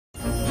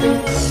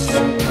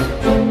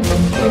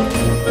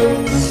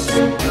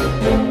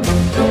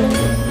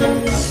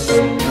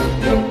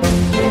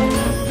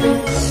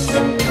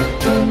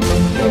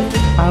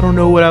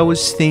know what I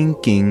was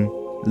thinking,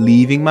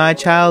 leaving my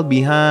child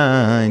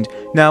behind.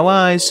 Now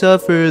I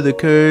suffer the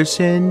curse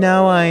and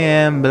now I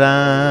am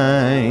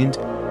blind.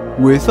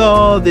 With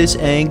all this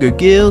anger,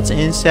 guilt,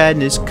 and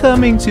sadness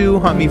coming to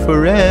haunt me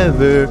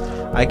forever,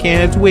 I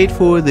can't wait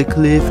for the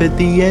cliff at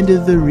the end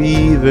of the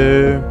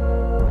river.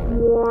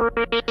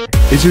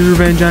 Is it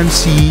revenge I'm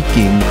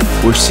seeking,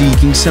 or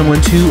seeking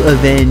someone to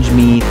avenge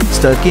me?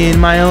 Stuck in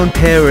my own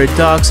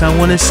paradox, I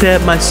wanna set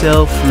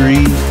myself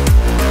free.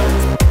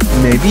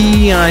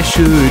 Maybe I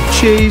should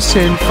chase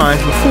and fight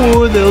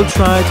before they'll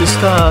try to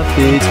stop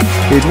it.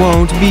 It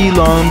won't be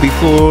long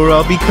before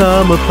I'll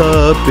become a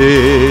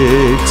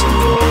puppet.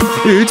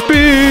 It's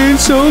been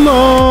so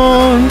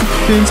long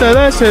since I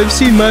last have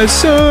seen my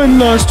son,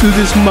 lost to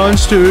this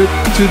monster,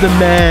 to the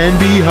man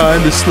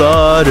behind the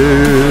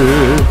slaughter.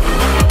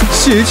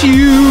 Since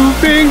you've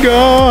been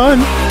gone,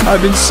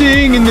 I've been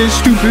singing this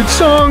stupid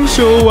song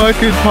so I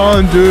could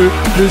ponder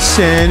the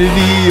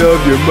sanity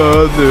of your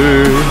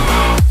mother.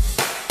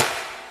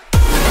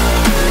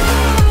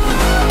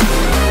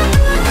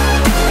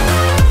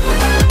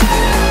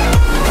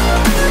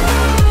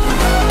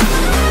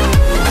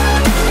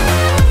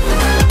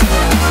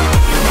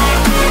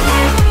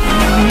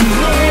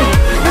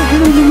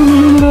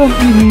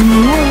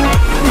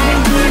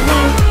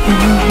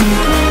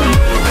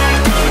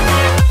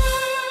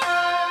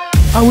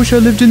 I wish I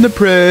lived in the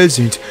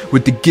present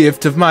with the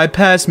gift of my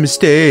past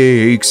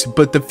mistakes,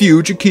 but the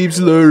future keeps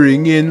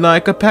luring in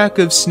like a pack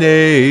of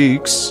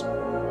snakes.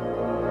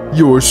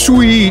 Your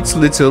sweet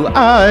little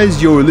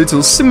eyes, your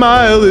little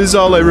smile is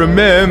all I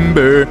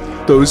remember.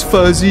 Those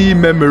fuzzy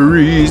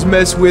memories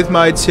mess with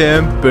my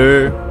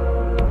temper.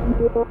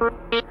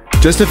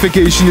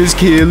 Justification is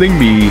killing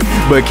me,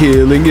 but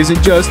killing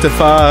isn't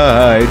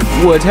justified.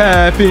 What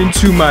happened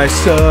to my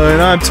son?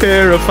 I'm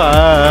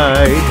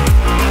terrified.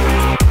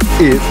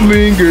 It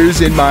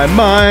lingers in my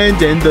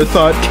mind and the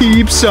thought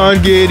keeps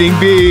on getting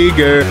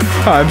bigger.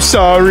 I'm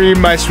sorry,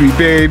 my sweet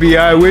baby,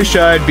 I wish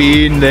I'd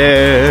been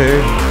there.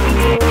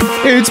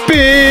 It's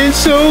been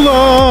so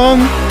long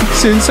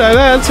since I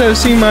last have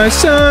seen my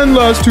son,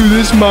 lost to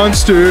this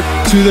monster,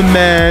 to the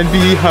man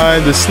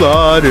behind the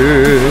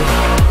slaughter.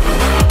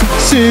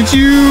 Since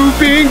you've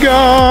been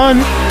gone,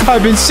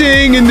 I've been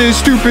singing this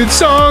stupid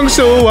song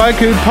so I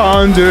could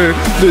ponder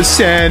the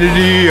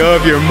sanity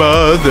of your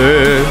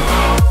mother.